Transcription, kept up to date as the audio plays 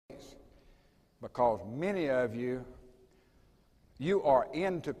because many of you are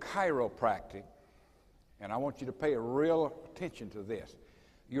into chiropractic, and I want you to pay real attention to this.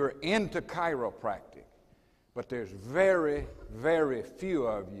 You're into chiropractic, but there's very, very few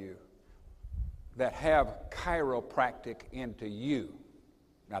of you that have chiropractic into you.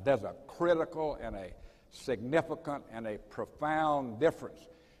 Now, there's a critical and a significant and a profound difference.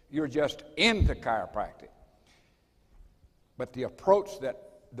 You're just into chiropractic. But the approach that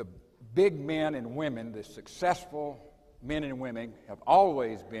the big men and women, the successful men and women, have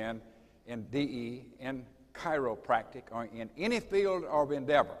always been in DE, in chiropractic, or in any field of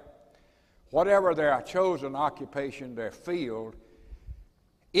endeavor. Whatever their chosen occupation, their field,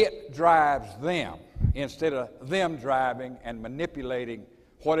 it drives them instead of them driving and manipulating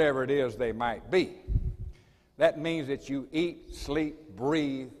whatever it is they might be. That means that you eat, sleep,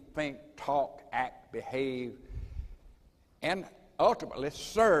 breathe, think, talk, act, behave, and ultimately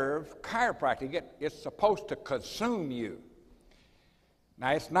serve chiropractic. It's supposed to consume you.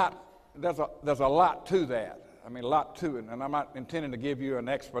 Now, it's not, there's a lot to that. I mean, a lot to it, and I'm not intending to give you an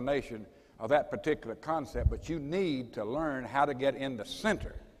explanation of that particular concept, but you need to learn how to get in the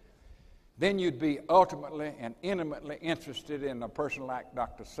center. Then you'd be ultimately and intimately interested in a person like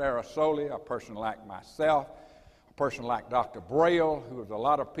Dr. Sarah Soley, a person like myself, a person like Dr. Braille, who a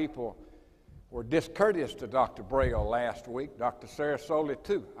lot of people were discourteous to Dr. Braille last week, Dr. Sarah Soley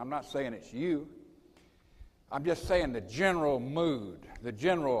too. I'm not saying it's you. I'm just saying the general mood, the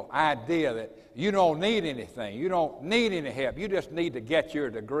general idea that you don't need anything, you don't need any help, you just need to get your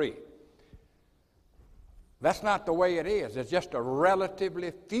degree. That's not the way it is. It's just a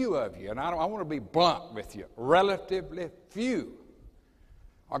relatively few of you, and I want to be blunt with you. Relatively few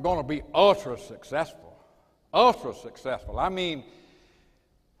are going to be ultra successful. Ultra successful. I mean,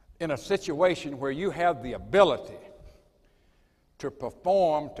 in a situation where you have the ability to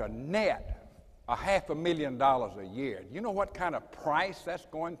perform to net $500,000 a year. You know what kind of price that's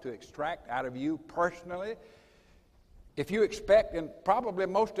going to extract out of you personally? If you expect, and probably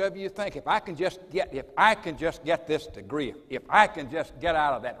most of you think, if I can just get this degree, if I can just get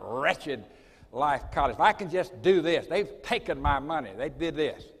out of that wretched life college, if I can just do this, they've taken my money, they did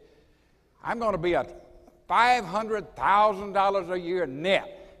this, I'm going to be a $500,000 a year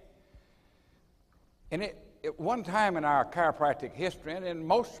net. And at one time in our chiropractic history, and in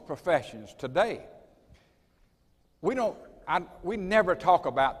most professions today, we never talk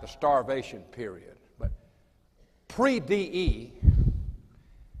about the starvation period. Pre-DE,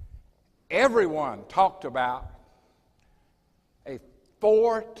 everyone talked about a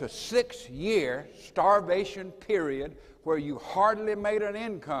 4 to 6 year starvation period where you hardly made an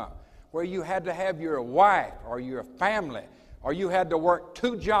income, where you had to have your wife or your family, or you had to work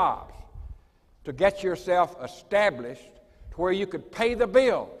 2 jobs to get yourself established to where you could pay the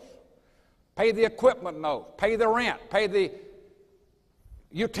bills, pay the equipment note, pay the rent, pay the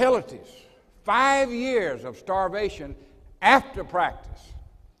utilities. 5 years of starvation after practice.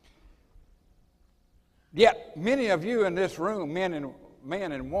 Yet many of you in this room, man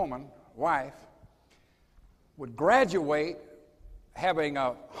and woman, wife, would graduate having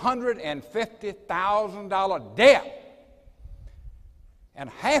a $150,000 debt.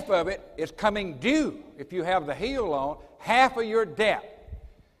 And half of it is coming due. If you have the HEAL loan, half of your debt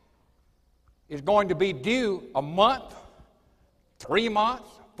is going to be due a month, 3 months,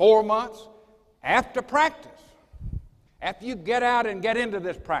 4 months, after practice, after you get out and get into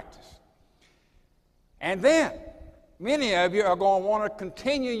this practice. And then many of you are going to want to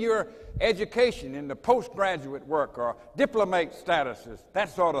continue your education in the postgraduate work or diplomate statuses,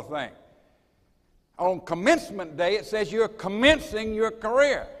 that sort of thing. On commencement day, it says you're commencing your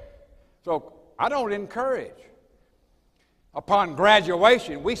career. So I don't encourage. Upon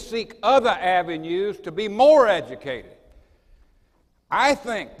graduation, we seek other avenues to be more educated. I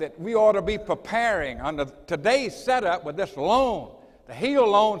think that we ought to be preparing under today's setup with this loan. The HEAL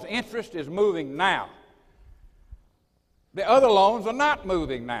loan's interest is moving now. The other loans are not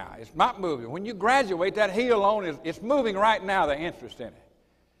moving now. It's not moving. When you graduate, that HEAL loan it's moving right now, the interest in it.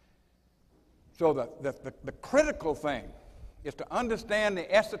 So the critical thing is to understand the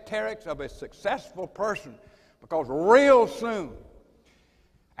esoterics of a successful person, because real soon,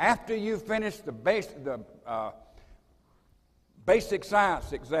 after you finish the basic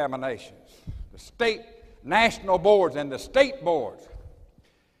science examinations, the state national boards and the state boards,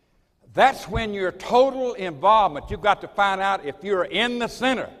 that's when your total involvement, you've got to find out if you're in the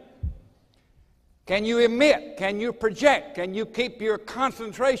center. Can you emit? Can you project? Can you keep your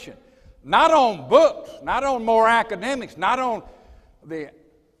concentration? Not on books, not on more academics, not on the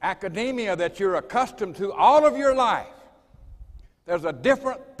academia that you're accustomed to all of your life, There's a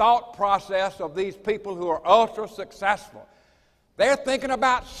different thought process of these people who are ultra successful. They're thinking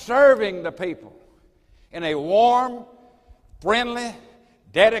about serving the people in a warm, friendly,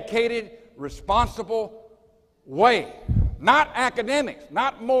 dedicated, responsible way. Not academics,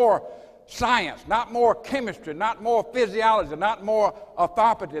 not more science, not more chemistry, not more physiology, not more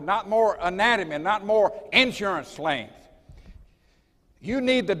orthopedy, not more anatomy, not more insurance slangs. You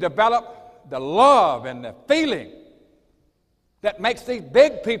need to develop the love and the feeling that makes these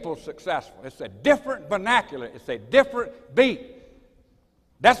big people successful. It's a different vernacular. It's a different beat.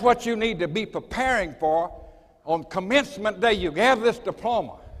 That's what you need to be preparing for on commencement day. You have this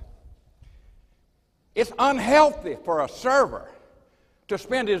diploma. It's unhealthy for a server to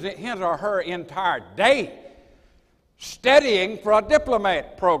spend his or her entire day studying for a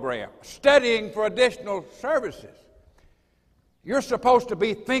diplomat program, studying for additional services. You're supposed to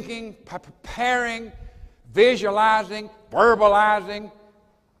be thinking, preparing, visualizing, verbalizing,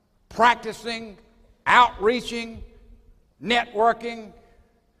 practicing, outreaching, networking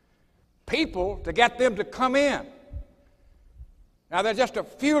people to get them to come in. Now, there's just a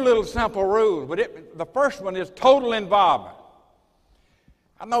few little simple rules, but the first one is total involvement.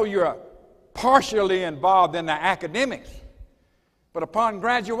 I know you're partially involved in the academics, but upon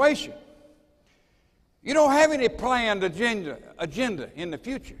graduation, you don't have any planned agenda in the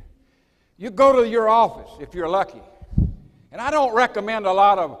future. You go to your office if you're lucky. And I don't recommend a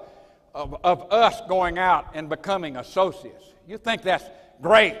lot of us going out and becoming associates. You think that's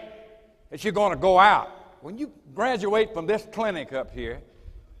great, that you're going to go out. When you graduate from this clinic up here,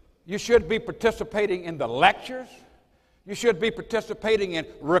 you should be participating in the lectures. You should be participating in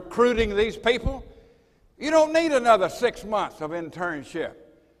recruiting these people. You don't need another 6 months of internship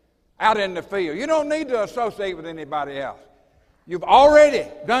out in the field. You don't need to associate with anybody else. You've already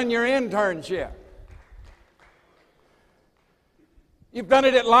done your internship. You've done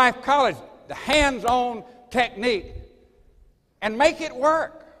it at Life College, the hands-on technique, and make it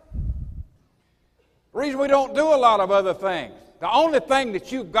work. The reason we don't do a lot of other things, the only thing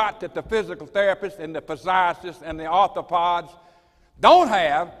that you've got that the physical therapists and the physiatrists and the orthopods don't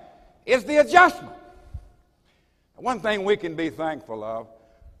have is the adjustment. One thing we can be thankful of,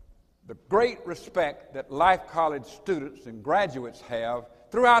 the great respect that Life College students and graduates have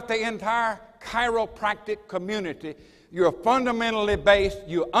throughout the entire chiropractic community. You're fundamentally based,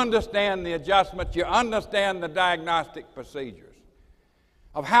 you understand the adjustments, you understand the diagnostic procedures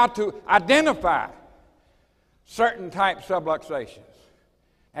of how to identify certain type subluxations.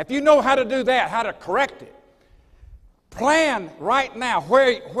 If you know how to do that, how to correct it, plan right now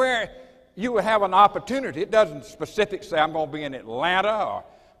where you will have an opportunity. It doesn't specifically say I'm going to be in Atlanta or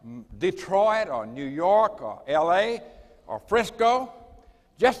Detroit or New York or LA or Frisco.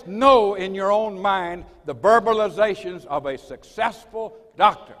 Just know in your own mind the verbalizations of a successful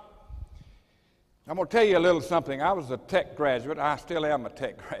doctor. I'm going to tell you a little something. I was a tech graduate. I still am a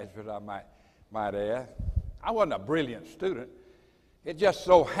tech graduate, I might add. I wasn't a brilliant student. It just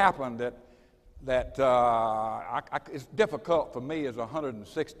so happened that it's difficult for me as a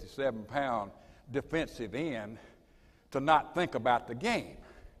 167-pound defensive end to not think about the game.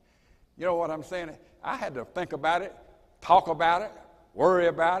 You know what I'm saying? I had to think about it, talk about it, worry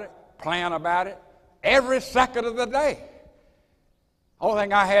about it, plan about it every second of the day. Only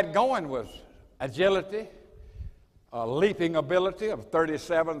thing I had going was agility, leaping ability of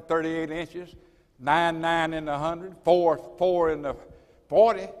 37, 38 inches, 9 in the 100, 4 in the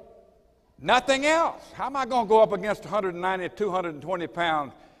 40. Nothing else. How am I going to go up against 190,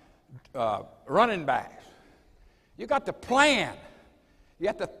 220-pound running backs? You got to plan. You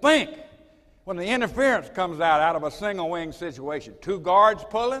have to think when the interference comes out of a single wing situation. 2 guards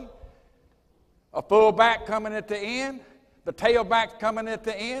pulling, a fullback coming at the end, the tailback's coming at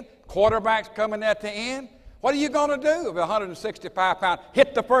the end, quarterback's coming at the end. What are you going to do if a 165-pounder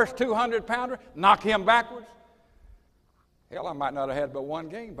hit the first 200-pounder, knock him backwards? Hell, I might not have had but one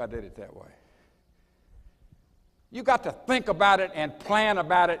game if I did it that way. You got to think about it and plan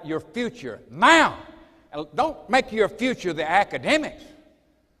about it, your future, now. And don't make your future the academics,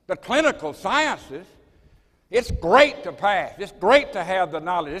 the clinical sciences. It's great to pass. It's great to have the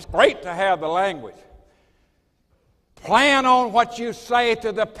knowledge. It's great to have the language. Plan on what you say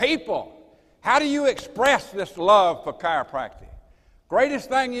to the people. How do you express this love for chiropractic? Greatest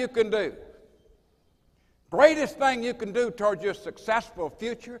thing you can do. Greatest thing you can do towards your successful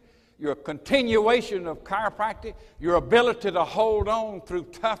future, your continuation of chiropractic, your ability to hold on through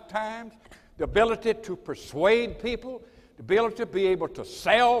tough times, the ability to persuade people, the ability to be able to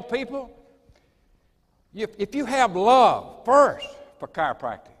sell people. If you have love first for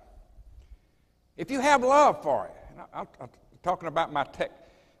chiropractic, if you have love for it, and I'll talking about my tech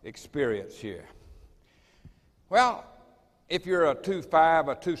experience here. Well, if you're a 2.5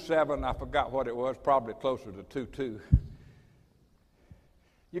 or 2.7, I forgot what it was, probably closer to 2.2.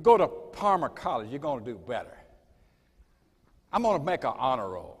 You go to Palmer College, you're going to do better. I'm going to make an honor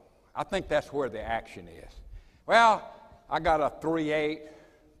roll. I think that's where the action is. Well, I got a 3.8,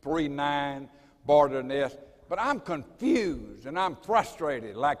 3.9, bordering this, but I'm confused and I'm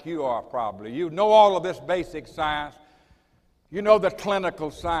frustrated like you are probably. You know all of this basic science. You know the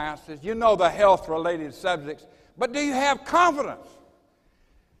clinical sciences. You know the health-related subjects. But do you have confidence?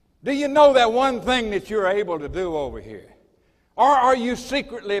 Do you know that one thing that you're able to do over here? Or are you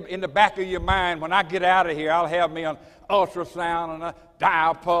secretly in the back of your mind, when I get out of here, I'll have me an ultrasound and a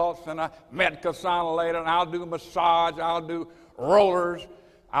dial pulse and a medical sonorator, and I'll do massage, I'll do rollers,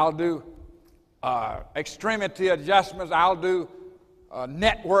 I'll do extremity adjustments, I'll do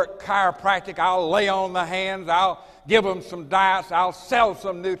network chiropractic, I'll lay on the hands, I'll give them some diets, I'll sell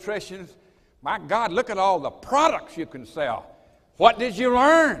some nutrition. My God, look at all the products you can sell. What did you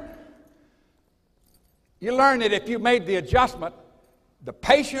learn? You learned that if you made the adjustment, the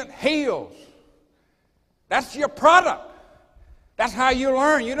patient heals. That's your product. That's how you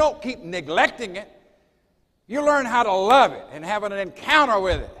learn. You don't keep neglecting it. You learn how to love it and have an encounter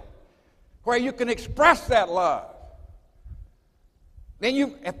with it where you can express that love.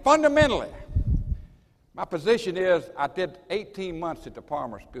 Then fundamentally, my position is I did 18 months at the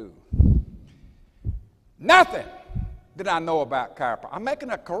Palmer School. Nothing did I know about chiropractic. I'm making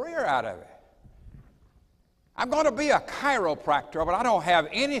a career out of it. I'm going to be a chiropractor, but I don't have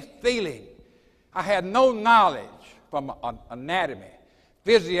any feeling. I had no knowledge from anatomy,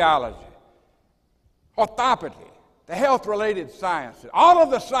 physiology, orthopedy, the health-related sciences. All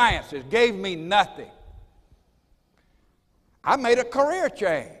of the sciences gave me nothing. I made a career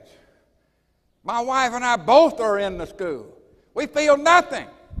change. My wife and I both are in the school. We feel nothing.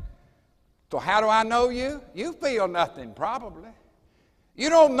 So how do I know you? You feel nothing, probably. You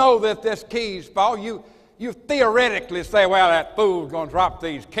don't know that this key's fall. You theoretically say, well, that fool's going to drop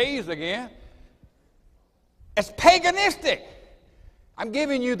these keys again. It's paganistic. I'm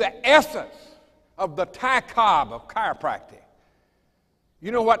giving you the essence of the Ty Cobb of chiropractic.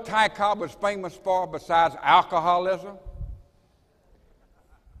 You know what Ty Cobb was famous for besides alcoholism?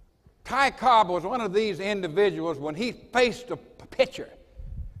 Ty Cobb was one of these individuals when he faced a pitcher,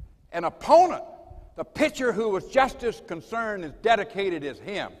 an opponent, the pitcher who was just as concerned as dedicated as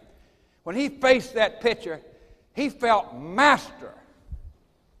him. When he faced that pitcher, he felt master,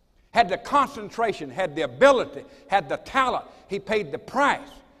 had the concentration, had the ability, had the talent. He paid the price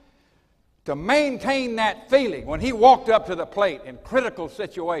to maintain that feeling when he walked up to the plate in critical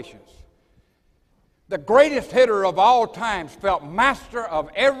situations. The greatest hitter of all times felt master of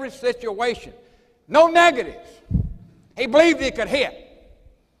every situation. No negatives. He believed he could hit.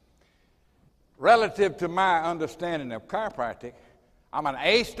 Relative to my understanding of chiropractic, I'm an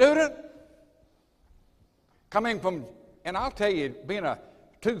A student. Coming from, and I'll tell you, being a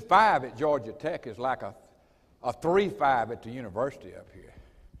 2.5 at Georgia Tech is like a 3.5 at the university up here.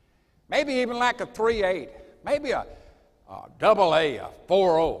 Maybe even like a 3.8, maybe a double A, a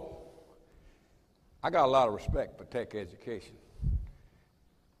 4.0. I got a lot of respect for tech education.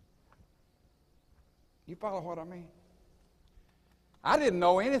 You follow what I mean? I didn't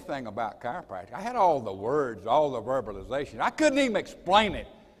know anything about chiropractic. I had all the words, all the verbalization. I couldn't even explain it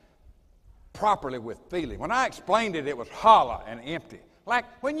properly with feeling. When I explained it, it was hollow and empty. Like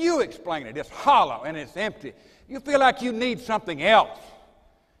when you explain it, it's hollow and it's empty. You feel like you need something else.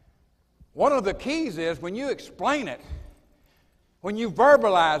 One of the keys is when you explain it, when you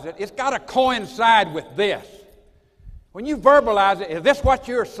verbalize it, it's got to coincide with this. When you verbalize it, is this what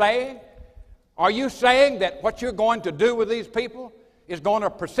you're saying? Are you saying that what you're going to do with these people is going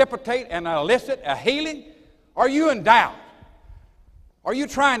to precipitate and elicit a healing? Are you in doubt? Are you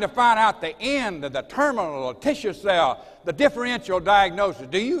trying to find out the end of the terminal or tissue cell, the differential diagnosis?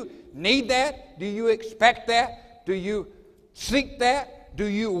 Do you need that? Do you expect that? Do you seek that? Do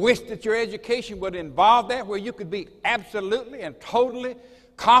you wish that your education would involve that, where you could be absolutely and totally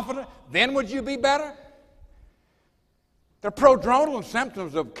confident? Then would you be better? The prodromal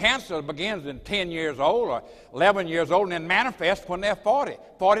symptoms of cancer begins in 10 years old or 11 years old and then manifests when they're 40,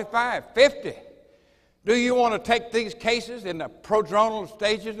 45, 50. Do you want to take these cases in the prodromal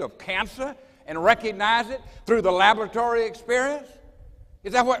stages of cancer and recognize it through the laboratory experience?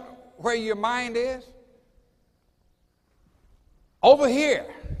 Is that where your mind is? Over here,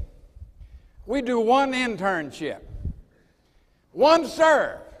 we do one internship, one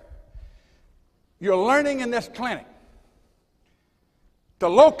serve. You're learning in this clinic to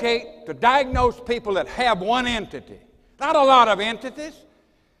locate, to diagnose people that have one entity, Not a lot of entities.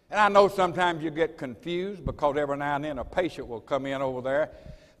 And I know sometimes you get confused because every now and then a patient will come in over there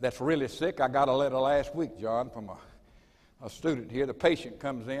that's really sick. I got a letter last week, John, from a student here. The patient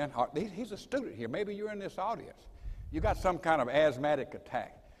comes in. He's a student here. Maybe you're in this audience. You got some kind of asthmatic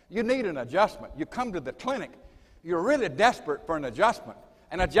attack. You need an adjustment. You come to the clinic. You're really desperate for an adjustment,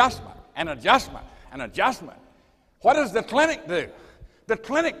 an adjustment, an adjustment, an adjustment. What does the clinic do? The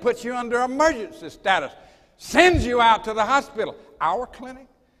clinic puts you under emergency status, sends you out to the hospital. Our clinic?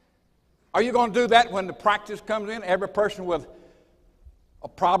 Are you going to do that when the practice comes in? Every person with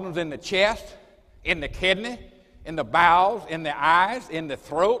problems in the chest, in the kidney, in the bowels, in the eyes, in the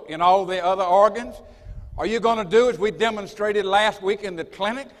throat, in all the other organs? Are you going to do as we demonstrated last week in the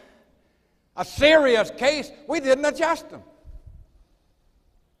clinic? A serious case, we didn't adjust them.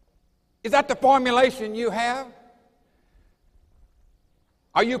 Is that the formulation you have?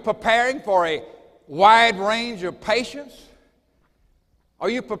 Are you preparing for a wide range of patients? Are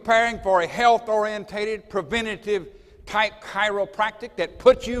you preparing for a health-orientated, preventative-type chiropractic that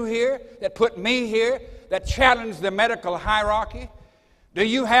put you here, that put me here, that challenged the medical hierarchy? Do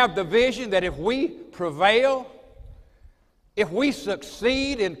you have the vision that if we prevail, if we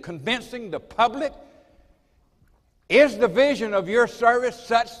succeed in convincing the public, is the vision of your service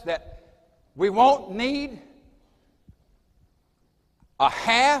such that we won't need a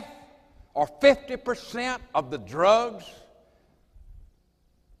half or 50% of the drugs?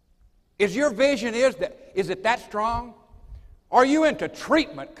 Is your vision, is it that strong? Are you into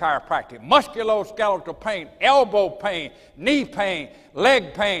treatment chiropractic, musculoskeletal pain, elbow pain, knee pain,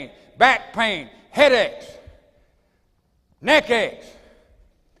 leg pain, back pain, headaches, neck aches?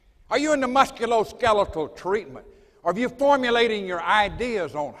 Are you into musculoskeletal treatment? Are you formulating your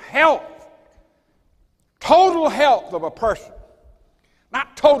ideas on health, total health of a person?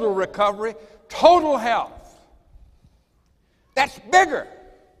 Not total recovery, total health. That's bigger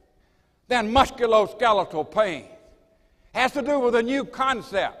than musculoskeletal pain. Has to do with a new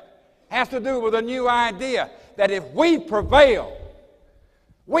concept. Has to do with a new idea that if we prevail,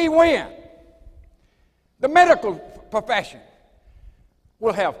 we win. The medical profession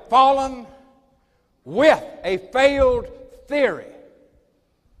will have fallen with a failed theory.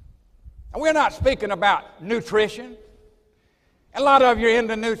 And we're not speaking about nutrition. A lot of you are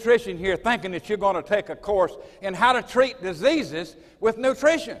into nutrition here thinking that you're going to take a course in how to treat diseases with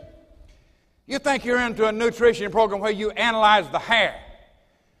nutrition. You think you're into a nutrition program where you analyze the hair,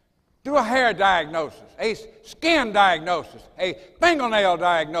 do a hair diagnosis, a skin diagnosis, a fingernail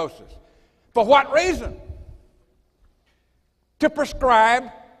diagnosis. For what reason? To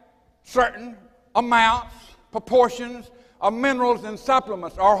prescribe certain amounts, proportions of minerals and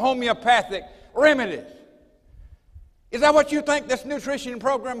supplements or homeopathic remedies. Is that what you think this nutrition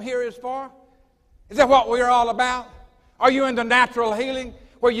program here is for? Is that what we're all about? Are you into natural healing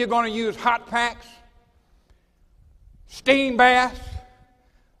where you're going to use hot packs, steam baths,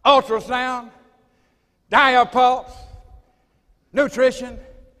 ultrasound, diapulse, nutrition,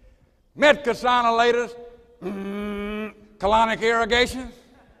 medicasinolators, colonic irrigations?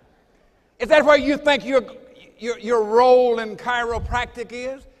 Is that what you think your role in chiropractic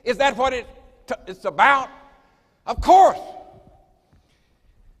is? Is that what it's about? Of course.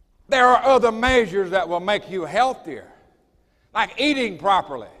 There are other measures that will make you healthier, like eating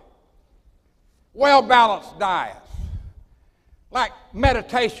properly, well-balanced diets, like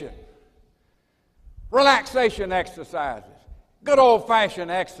meditation, relaxation exercises, good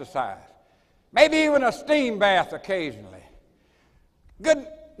old-fashioned exercise, maybe even a steam bath occasionally, good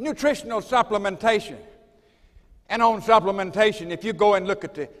nutritional supplementation. And on supplementation, if you go and look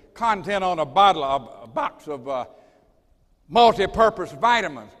at the content on a box of multi-purpose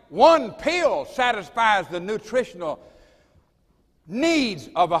vitamins, one pill satisfies the nutritional needs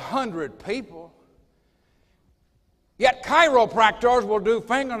of 100 people. Yet chiropractors will do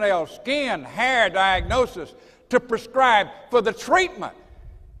fingernail, skin, hair diagnosis to prescribe for the treatment,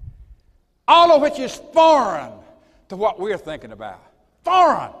 all of which is foreign to what we're thinking about.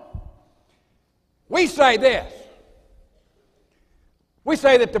 Foreign. We say this. We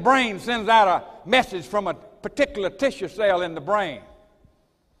say that the brain sends out a message from a particular tissue cell in the brain.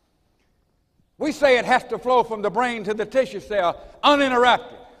 We say it has to flow from the brain to the tissue cell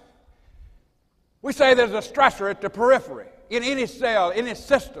uninterrupted. We say there's a stressor at the periphery, in any cell, any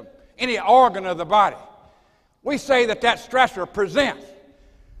system, any organ of the body. We say that stressor presents.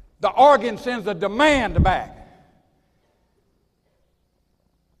 The organ sends a demand back.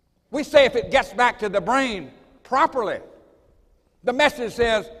 We say if it gets back to the brain properly, the message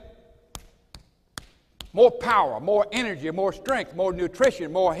says more power, more energy, more strength, more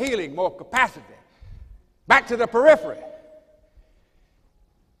nutrition, more healing, more capacity. Back to the periphery.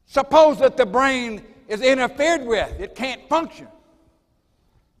 Suppose that the brain is interfered with. It can't function.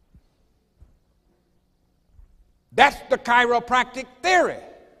 That's the chiropractic theory.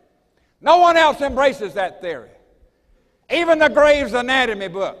 No one else embraces that theory. Even the Graves Anatomy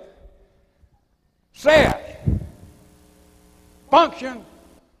book said function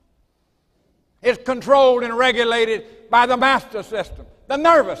is controlled and regulated by the master system, the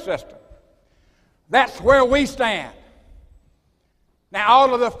nervous system. That's where we stand. Now,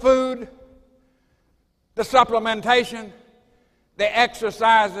 all of the food, the supplementation, the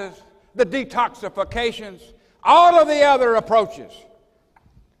exercises, the detoxifications, all of the other approaches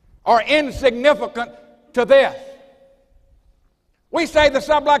are insignificant to this. We say the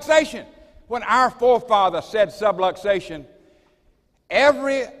subluxation. When our forefather said subluxation,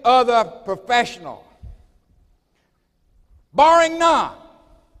 every other professional, barring none,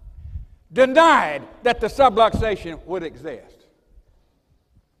 denied that the subluxation would exist.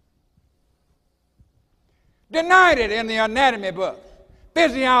 Denied it in the anatomy books,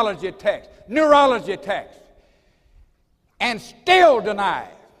 physiology text, neurology text, and still denied.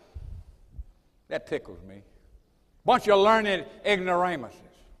 That tickles me. Bunch of learned ignoramuses.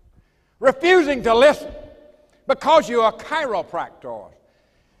 Refusing to listen because you're a chiropractor.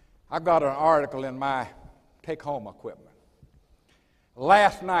 I got an article in my take-home equipment.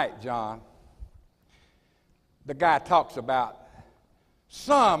 Last night, John, the guy talks about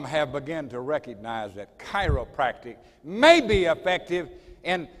some have begun to recognize that chiropractic may be effective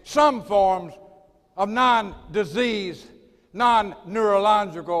in some forms of non-disease,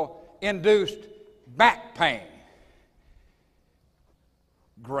 non-neurological induced back pain.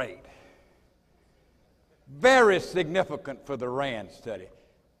 Great. Very significant for the RAND study.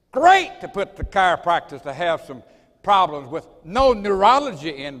 Great to put the chiropractors to have some problems with no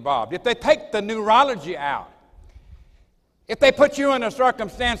neurology involved. If they take the neurology out, if they put you in a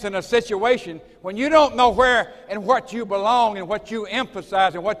circumstance, in a situation when you don't know where and what you belong and what you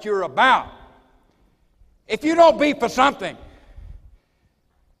emphasize and what you're about, if you don't be for something,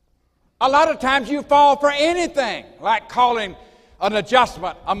 a lot of times you fall for anything, like calling an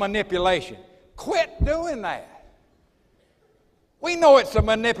adjustment a manipulation. Quit doing that. We know it's a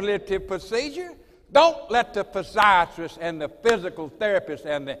manipulative procedure. Don't let the physiatrists and the physical therapists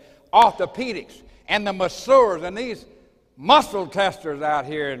and the orthopedics and the masseurs and these muscle testers out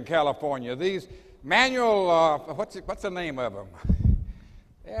here in California, these manual, what's the name of them?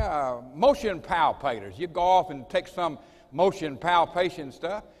 Yeah, motion palpators. You go off and take some motion palpation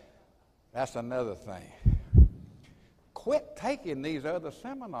stuff. That's another thing. Quit taking these other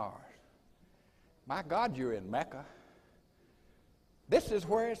seminars. My God, you're in Mecca. This is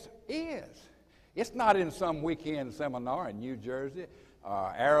where it is. It's not in some weekend seminar in New Jersey,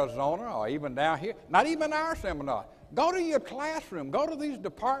 Arizona, or even down here. Not even our seminar. Go to your classroom. Go to these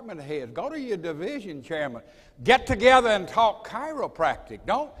department heads. Go to your division chairman. Get together and talk chiropractic.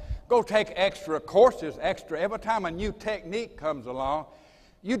 Don't go take extra courses, every time a new technique comes along.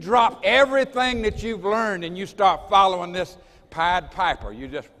 You drop everything that you've learned and you start following this Pied Piper. You're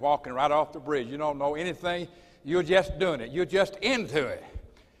just walking right off the bridge. You don't know anything. You're just doing it. You're just into it.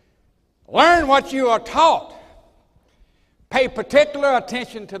 Learn what you are taught. Pay particular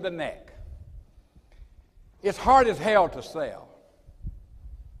attention to the neck. It's hard as hell to sell.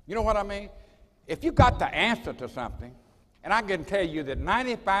 You know what I mean? If you got the answer to something, and I can tell you that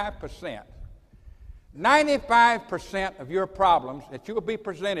 95% of your problems that you will be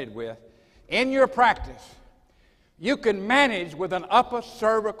presented with in your practice, you can manage with an upper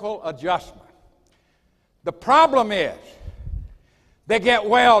cervical adjustment. The problem is they get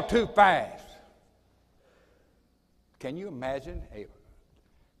well too fast. Can you imagine a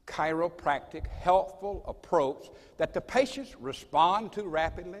chiropractic, healthful approach that the patients respond to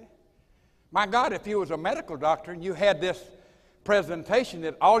rapidly? My God, if you was a medical doctor and you had this presentation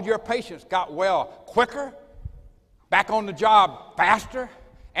that all your patients got well quicker, back on the job faster,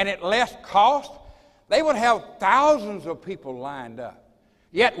 and at less cost, they would have thousands of people lined up.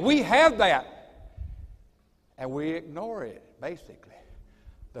 Yet we have that, and we ignore it, basically.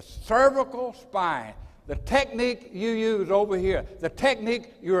 The cervical spine, the technique you use over here, the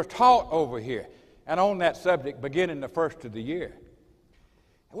technique you're taught over here, and on that subject beginning the first of the year.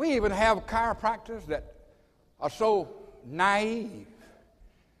 We even have chiropractors that are so naive.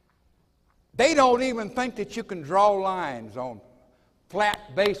 They don't even think that you can draw lines on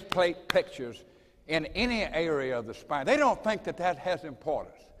flat base plate pictures in any area of the spine. They don't think that that has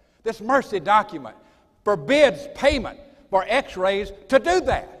importance. This Mercy document forbids payment for x-rays to do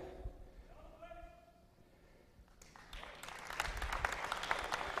that.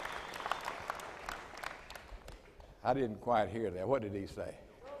 I didn't quite hear that. What did he say?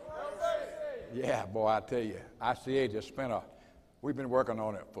 Yeah, boy, I tell you, ICA just we've been working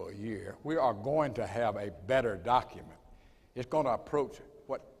on it for a year. We are going to have a better document. It's going to approach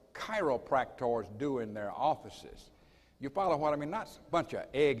what chiropractors do in their offices. You follow what I mean? Not a bunch of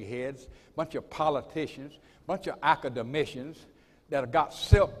eggheads, bunch of politicians, bunch of academicians that have got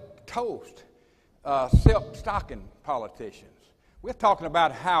silk toast, silk stocking politicians. We're talking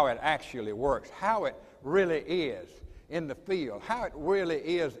about how it actually works, how it really is in the field, how it really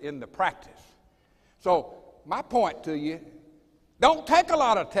is in the practice. So my point to you, don't take a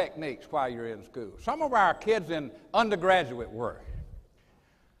lot of techniques while you're in school. Some of our kids in undergraduate work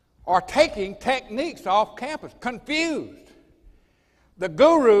are taking techniques off campus, confused. The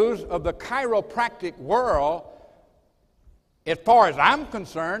gurus of the chiropractic world, as far as I'm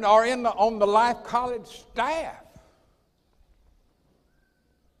concerned, are on the Life College staff.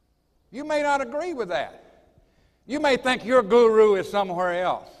 You may not agree with that. You may think your guru is somewhere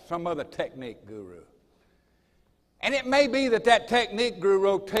else, some other technique guru. And it may be that technique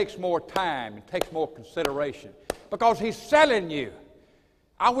guru takes more time and takes more consideration because he's selling you.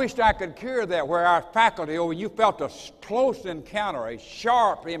 I wished I could cure that where our faculty, you felt a close encounter, a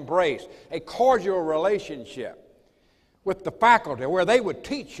sharp embrace, a cordial relationship with the faculty where they would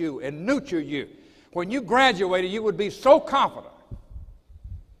teach you and nurture you. When you graduated, you would be so confident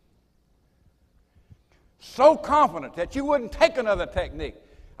that you wouldn't take another technique.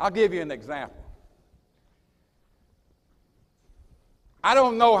 I'll give you an example. I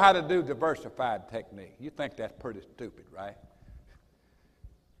don't know how to do diversified technique. You think that's pretty stupid, right?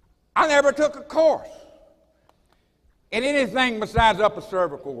 I never took a course in anything besides upper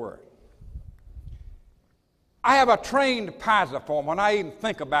cervical work. I have a trained pisiform. When I even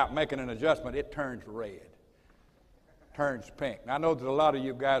think about making an adjustment, it turns red, turns pink. Now, I know there's a lot of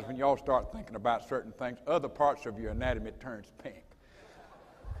you guys, when you all start thinking about certain things, other parts of your anatomy, it turns pink.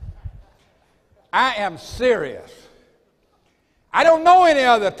 I am serious. I don't know any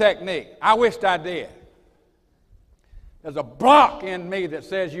other technique. I wished I did. There's a block in me that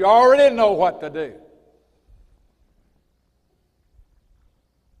says you already know what to do.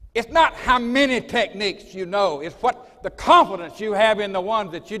 It's not how many techniques you know. It's what the confidence you have in the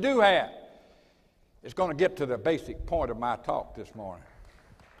ones that you do have. It's going to get to the basic point of my talk this morning.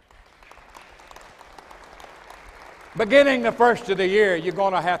 Beginning the first of the year, you're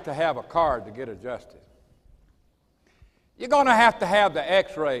going to have a card to get adjusted. You're going to have the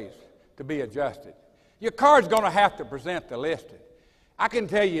x-rays to be adjusted. Your card's going to have to present the listing. I can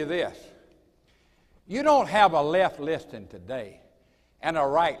tell you this. You don't have a left listing today and a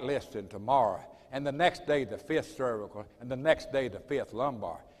right listing tomorrow, and the next day the fifth cervical, and the next day the fifth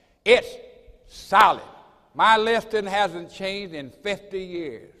lumbar. It's solid. My listing hasn't changed in 50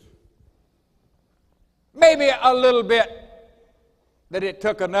 years. Maybe a little bit that it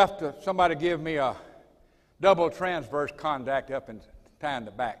took enough to somebody give me a double transverse contact up and tie in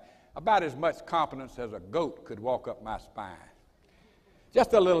the back. About as much confidence as a goat could walk up my spine.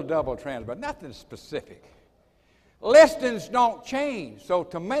 Just a little double transverse, nothing specific. Listings don't change. So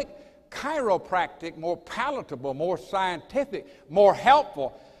to make chiropractic more palatable, more scientific, more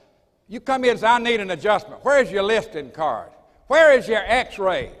helpful, you come in and say, I need an adjustment. Where's your listing card? Where is your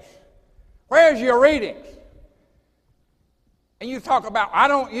x-rays? Where's your readings? And you talk about, I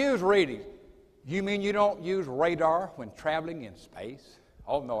don't use readings. You mean you don't use radar when traveling in space?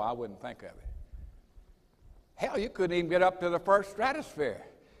 Oh, no, I wouldn't think of it. Hell, you couldn't even get up to the first stratosphere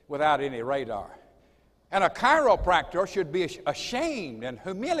without any radar. And a chiropractor should be ashamed and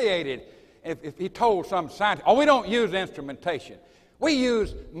humiliated if he told some scientist, we don't use instrumentation. We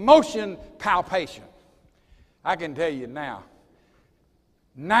use motion palpation. I can tell you now,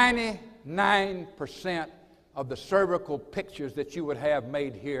 99% of the cervical pictures that you would have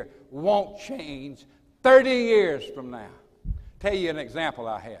made here won't change 30 years from now. Tell you an example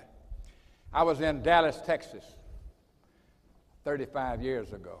I had. I was in Dallas, Texas, 35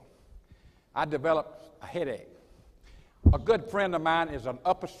 years ago. I developed a headache. A good friend of mine is an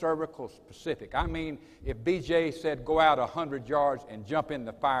upper cervical specific. I mean, if BJ said go out 100 yards and jump in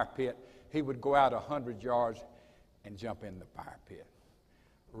the fire pit, he would go out 100 yards and jump in the fire pit.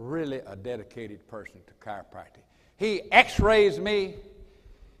 Really a dedicated person to chiropractic. He x-rays me.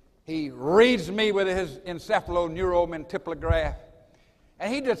 He reads me with his encephaloneuromantiplograph,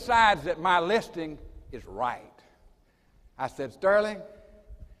 and he decides that my listing is right. I said, Sterling,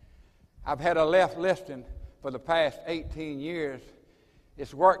 I've had a left listing for the past 18 years.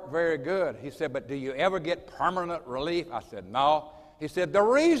 It's worked very good. He said, but do you ever get permanent relief? I said, no. He said, the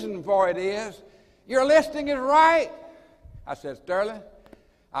reason for it is your listing is right. I said, Sterling,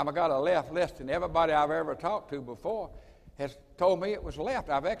 I've got a left listing. Everybody I've ever talked to before has told me it was left.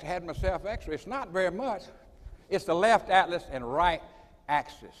 I've had myself x-ray. It's not very much. It's the left atlas and right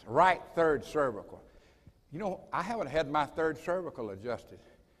axis, right third cervical. You know, I haven't had my third cervical adjusted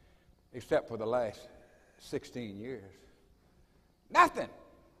except for the last 16 years. Nothing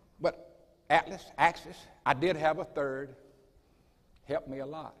but atlas, axis. I did have a third. Helped me a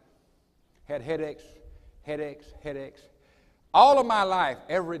lot. Had headaches. All of my life,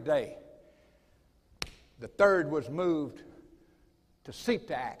 every day, the third was moved to seat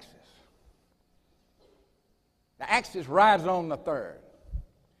the axis. The axis rides on the third.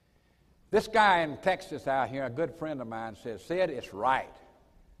 This guy in Texas out here, a good friend of mine, says, Sid, it's right.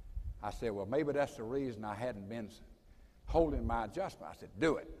 I said, well, maybe that's the reason I hadn't been holding my adjustment. I said,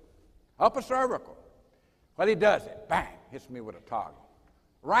 do it. Upper cervical. Well, he does it. Bang, hits me with a toggle.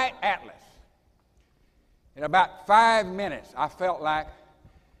 Right atlas. In about 5 minutes, I felt like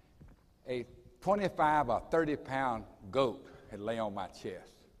a 25 or 30-pound goat had lay on my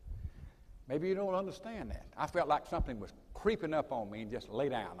chest. Maybe you don't understand that. I felt like something was creeping up on me and just lay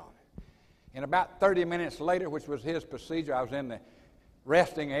down on it. And about 30 minutes later, which was his procedure, I was in the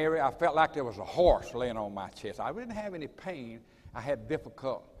resting area. I felt like there was a horse laying on my chest. I didn't have any pain. I had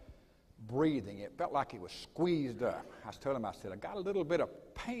difficult breathing. It felt like it was squeezed up. I told him, I said, I got a little bit of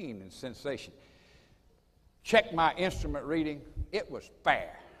pain and sensation. Checked my instrument reading. It was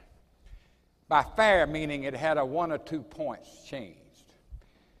fair. By fair, meaning it had a 1 or 2 points changed.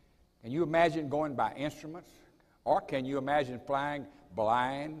 Can you imagine going by instruments? Or can you imagine flying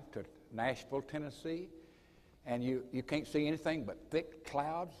blind to Nashville, Tennessee, and you can't see anything but thick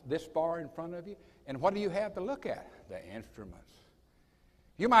clouds this far in front of you? And what do you have to look at? The instruments.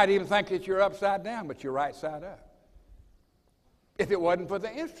 You might even think that you're upside down, but you're right side up. If it wasn't for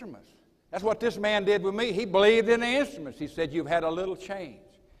the instruments. That's what this man did with me. He believed in the instruments. He said, you've had a little change.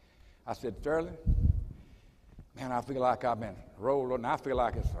 I said, Sterling, man, I feel like I've been rolled on. I feel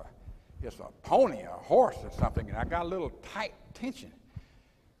like it's a pony, a horse or something, and I got a little tight tension.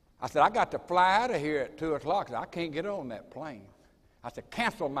 I said, I got to fly out of here at 2 o'clock. I can't get on that plane. I said,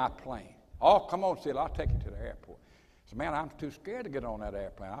 cancel my plane. Oh, come on, Sid, I'll take you to the airport. I said, man, I'm too scared to get on that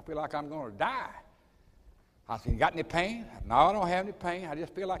airplane. I feel like I'm going to die. I said, you got any pain? No, I don't have any pain. I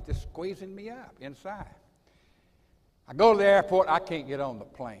just feel like they're squeezing me up inside. I go to the airport. I can't get on the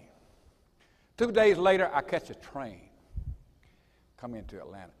plane. 2 days later, I catch a train. Come into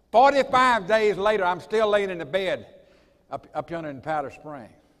Atlanta. 45 days later, I'm still laying in the bed up yonder in Powder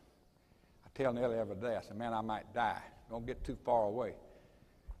Springs. I tell Nellie every day, I said, man, I might die. Don't get too far away.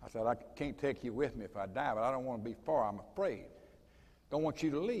 I said, I can't take you with me if I die, but I don't want to be far. I'm afraid. Don't want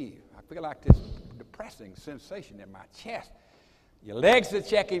you to leave. I feel like this depressing sensation in my chest. Your legs are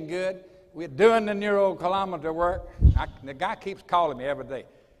checking good. We're doing the neurokilometer work. The guy keeps calling me every day.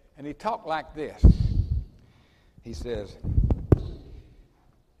 And he talked like this. He says,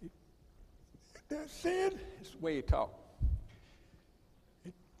 that's Sid. That's the way he talked.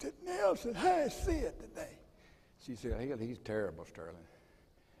 Nell said, hi, Sid today. She said, he's terrible, Sterling.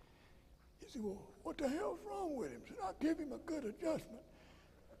 He said, well, what the hell's wrong with him? I said, I'll give him a good adjustment.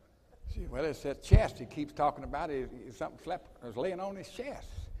 She said, well, it's that chest he keeps talking about. Something was laying on his chest.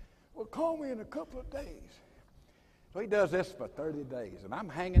 Well, call me in a couple of days. So he does this for 30 days, and I'm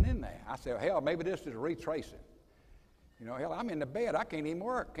hanging in there. I said, hell, maybe this is retracing. You know, hell, I'm in the bed. I can't even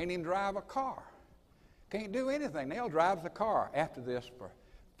work. Can't even drive a car. Can't do anything. Nell drives the car after this for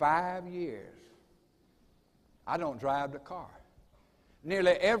 5 years. I don't drive the car.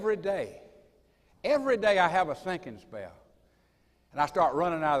 Nearly every day I have a sinking spell. And I start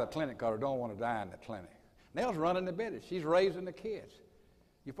running out of the clinic because I don't want to die in the clinic. Nell's running the business. She's raising the kids.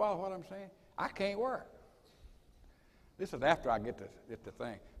 You follow what I'm saying? I can't work. This is after I get the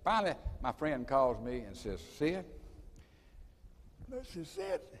thing. Finally, my friend calls me and says, Sid, she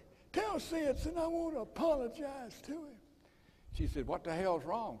said, tell Sid, I want to apologize to him. She said, what the hell's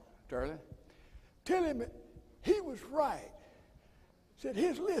wrong, Sterling? Tell him he was right. Said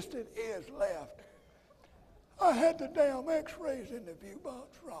his listed ears left. I had the damn x-rays in the view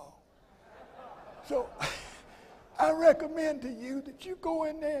box wrong. So I recommend to you that you go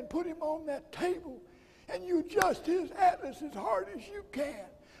in there and put him on that table and you adjust his atlas as hard as you can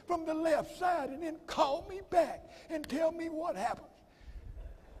from the left side and then call me back and tell me what happens.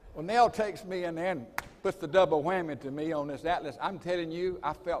 Well, Nell takes me in there and puts the double whammy to me on this atlas. I'm telling you,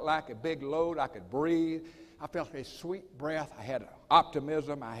 I felt like a big load. I could breathe. I felt a sweet breath. I had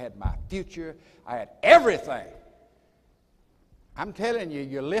optimism. I had my future. I had everything. I'm telling you,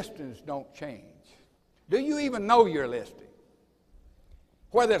 your listings don't change. Do you even know your listing?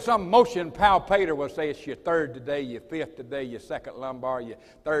 Whether it's some motion palpator will say it's your third today, your fifth today, your second lumbar, your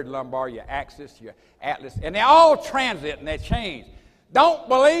third lumbar, your axis, your atlas, and they all transit and they change. Don't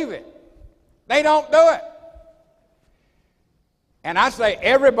believe it. They don't do it. And I say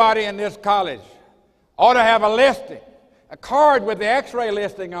everybody in this college ought to have a listing, a card with the x-ray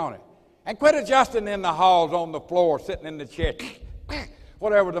listing on it. And quit adjusting in the halls, on the floor, sitting in the chair,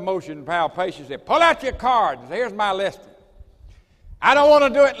 whatever the motion palpation says. Pull out your card and say, here's my listing. I don't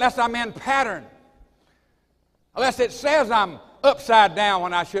want to do it unless I'm in pattern. Unless it says I'm upside down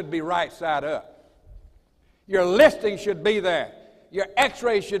when I should be right side up. Your listing should be there. Your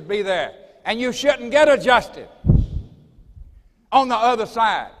x-ray should be there. And you shouldn't get adjusted on the other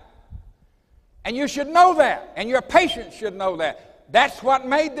side. And you should know that. And your patient should know that. That's what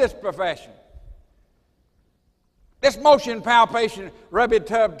made this profession. This motion palpation, rubby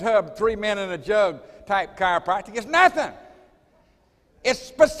tub, 3 men in a jug type chiropractic is nothing. It's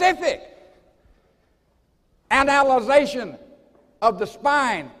specific analyzation of the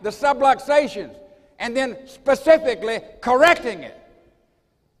spine, the subluxations, and then specifically correcting it.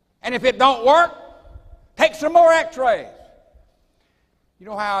 And if it don't work, take some more x-rays. You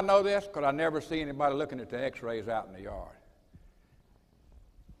know how I know this? Because I never see anybody looking at the x-rays out in the yard.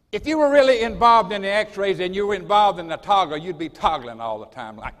 If you were really involved in the x-rays and you were involved in the toggle, you'd be toggling all the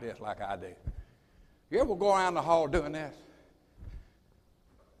time like this, like I do. You ever go around the hall doing this?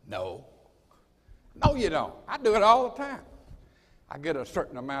 No. No, you don't. I do it all the time. I get a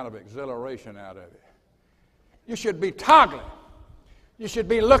certain amount of exhilaration out of it. You should be toggling. You should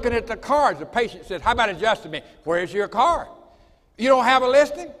be looking at the cards. The patient says, how about adjusting me? Where's your card? You don't have a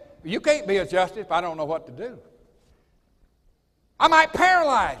listing? You can't be adjusted if I don't know what to do. I might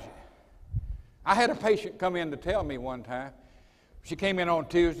paralyze you. I had a patient come in to tell me one time. She came in on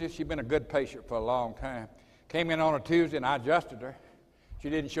Tuesday. She'd been a good patient for a long time. Came in on a Tuesday and I adjusted her. She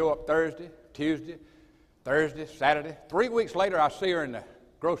didn't show up Thursday, Tuesday, Thursday, Saturday. 3 weeks later, I see her in the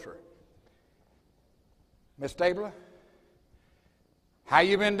grocery. Miss Stabler, how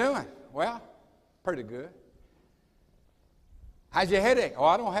you been doing? Well, pretty good. How's your headache? Oh,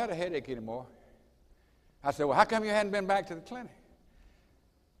 I don't have a headache anymore. I said, well, how come you hadn't been back to the clinic?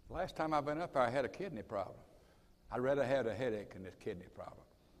 Last time I've been up there, I had a kidney problem. I'd rather have a headache than this kidney problem.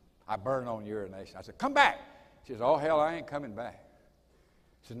 I burn on urination. I said, come back. She says, oh, hell, I ain't coming back.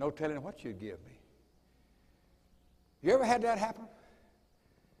 I said, no telling what you'd give me. You ever had that happen?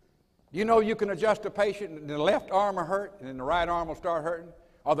 You know you can adjust a patient and the left arm will hurt and then the right arm will start hurting,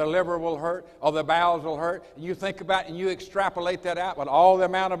 or the liver will hurt, or the bowels will hurt, and you think about it and you extrapolate that out with all the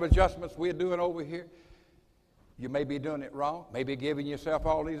amount of adjustments we're doing over here. You may be doing it wrong, maybe giving yourself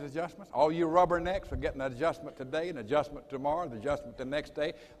all these adjustments. All you rubbernecks are getting an adjustment today, an adjustment tomorrow, an adjustment the next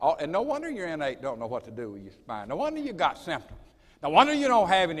day. And no wonder your innate don't know what to do with your spine. No wonder you got symptoms. No wonder you don't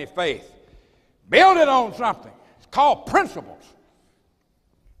have any faith. Build it on something. It's called principles.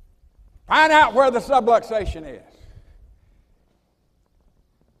 Find out where the subluxation is.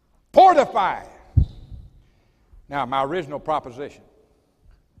 Fortify it. Now, my original proposition.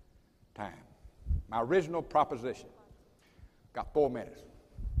 Time. My original proposition. Got 4 minutes.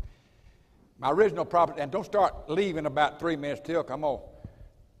 My original proposition, and don't start leaving about 3 minutes till I'm going to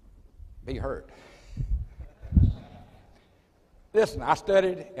be hurt. Listen, I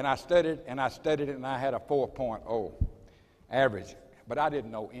studied and I studied and I studied and I had a 4.0 average, but I didn't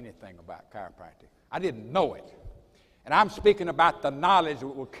know anything about chiropractic. I didn't know it. And I'm speaking about the knowledge that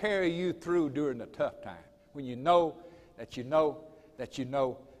will carry you through during the tough time, when you know that you know that you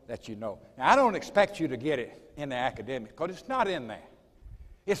know that you know. Now, I don't expect you to get it in the academics because it's not in there.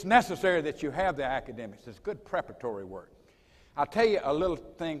 It's necessary that you have the academics. It's good preparatory work. I'll tell you a little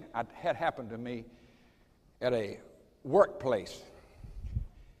thing that had happened to me at a workplace.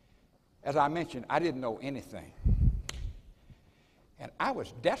 As I mentioned, I didn't know anything. And I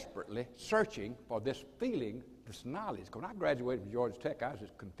was desperately searching for this feeling, this knowledge. When I graduated from Georgia Tech, I was as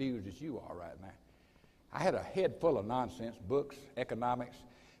confused as you are right now. I had a head full of nonsense, books, economics.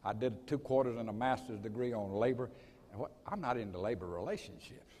 I did 2 quarters and a master's degree on labor. And I'm not into labor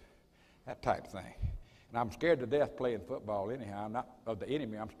relationships, that type of thing. And I'm scared to death playing football anyhow. I'm not of the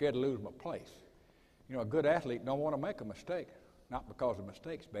enemy. I'm scared to lose my place. You know, a good athlete don't want to make a mistake, not because the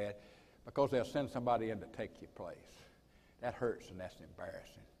mistake's bad, because they'll send somebody in to take your place. That hurts and that's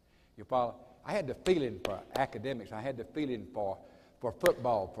embarrassing. You follow? I had the feeling for academics. I had the feeling for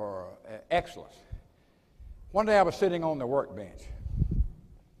football, for excellence. One day I was sitting on the workbench,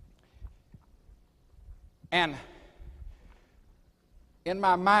 and in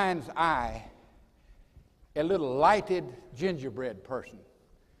my mind's eye, a little lighted gingerbread person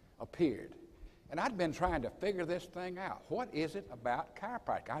appeared. And I'd been trying to figure this thing out. What is it about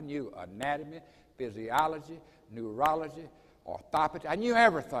chiropractic? I knew anatomy, physiology, neurology, orthopedy. I knew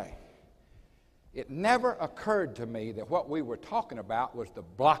everything. It never occurred to me that what we were talking about was the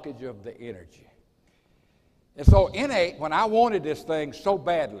blockage of the energy. And so innate, when I wanted this thing so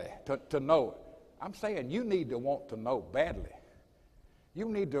badly to know it, I'm saying you need to want to know badly. You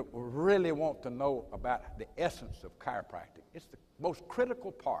need to really want to know about the essence of chiropractic. It's the most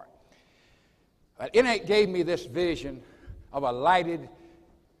critical part. Innate gave me this vision of a lighted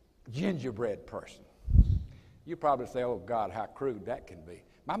gingerbread person. You probably say, oh God, how crude that can be.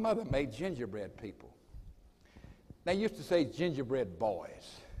 My mother made gingerbread people. They used to say gingerbread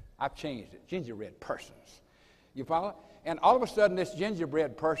boys. I've changed it, gingerbread persons. You follow? And all of a sudden this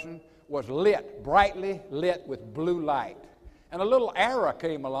gingerbread person was lit, brightly lit with blue light. And a little arrow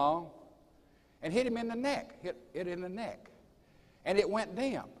came along and hit him in the neck, hit it in the neck. And it went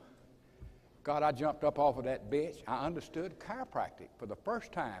dim. God, I jumped up off of that bitch. I understood chiropractic for the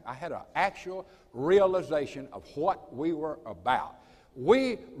first time. I had an actual realization of what we were about.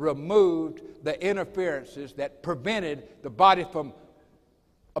 We removed the interferences that prevented the body from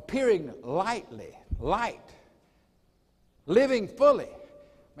appearing light, living fully.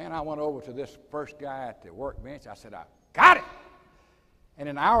 Man, I went over to this first guy at the workbench. I said, I got it. And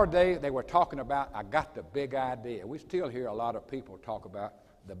in our day, they were talking about, I got the big idea. We still hear a lot of people talk about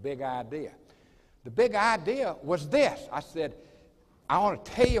the big idea. The big idea was this. I said, I want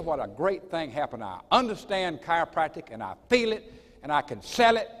to tell you what a great thing happened. I understand chiropractic and I feel it and I can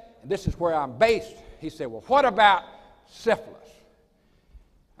sell it. And this is where I'm based. He said, well, what about syphilis?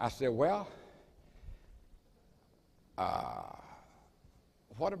 I said, well,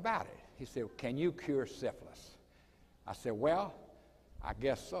 what about it? He said, can you cure syphilis? I said, well, I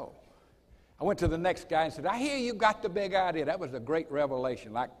guess so. I went to the next guy and said, I hear you got the big idea. That was a great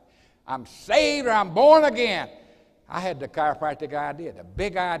revelation. Like, I'm saved or I'm born again. I had the chiropractic idea, the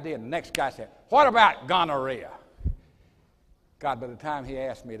big idea. The next guy said, what about gonorrhea? God, by the time he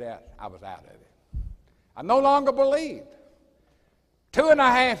asked me that, I was out of it. I no longer believed.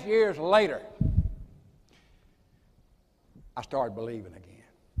 2.5 years later, I started believing again.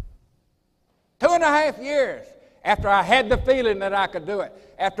 2.5 years after I had the feeling that I could do it,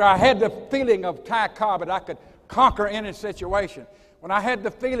 after I had the feeling of that I could conquer any situation, when I had the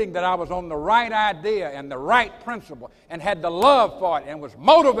feeling that I was on the right idea and the right principle and had the love for it and was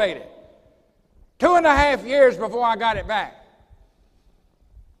motivated, 2.5 years before I got it back.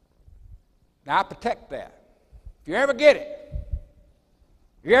 Now, I protect that. If you ever get it,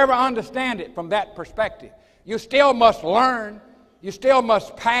 if you ever understand it from that perspective, you still must learn, you still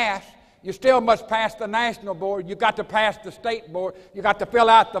must pass, you still must pass the national board, you got to pass the state board, you got to fill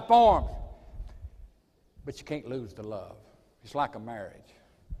out the forms. But you can't lose the love. It's like a marriage.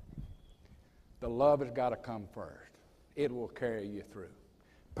 The love has got to come first. It will carry you through.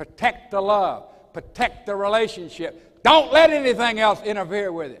 Protect the love. Protect the relationship. Don't let anything else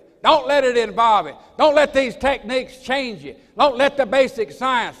interfere with it. Don't let it involve it. Don't let these techniques change you. Don't let the basic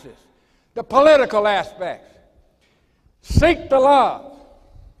sciences, the political aspects. Seek the love.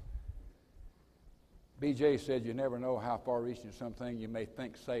 B.J. said, you never know how far-reaching something you may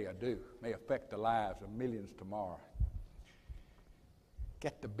think, say, or do may affect the lives of millions tomorrow.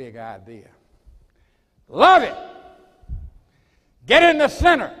 Get the big idea. Love it. Get in the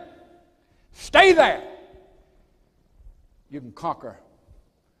center. Stay there. You can conquer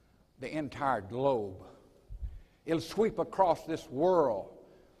the entire globe. It'll sweep across this world.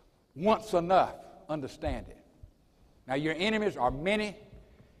 Once enough, understand it. Now, your enemies are many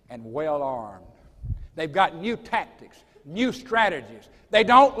and well armed. They've got new tactics, new strategies. They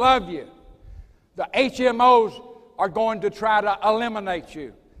don't love you. The HMOs are going to try to eliminate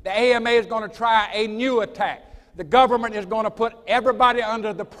you. The AMA is going to try a new attack. The government is going to put everybody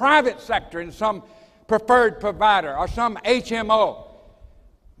under the private sector in some preferred provider or some HMO.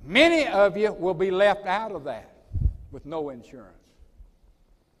 Many of you will be left out of that with no insurance.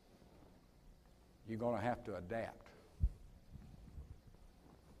 You're going to have to adapt.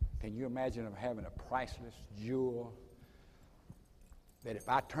 Can you imagine having a priceless jewel that if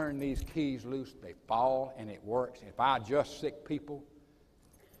I turn these keys loose, they fall and it works? If I adjust sick people,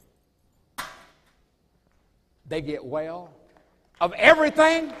 they get well? Of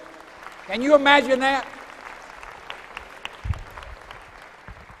everything? Can you imagine that?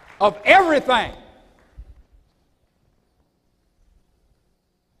 Of everything.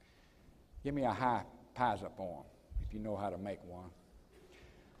 Give me a high piezoform if you know how to make one.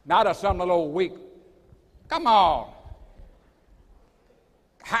 Not a some little weak, come on.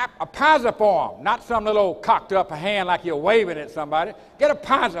 A piezoform, not some little cocked up hand like you're waving at somebody. Get a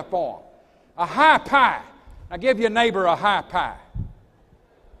piezoform. A high pie. Now give your neighbor a high pie.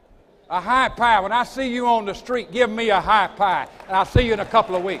 A high pie. When I see you on the street, give me a high pie. And I'll see you in a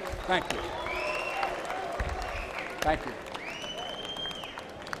couple of weeks. Thank you. Thank you.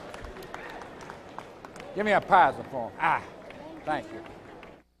 Give me a pie for him. Thank you.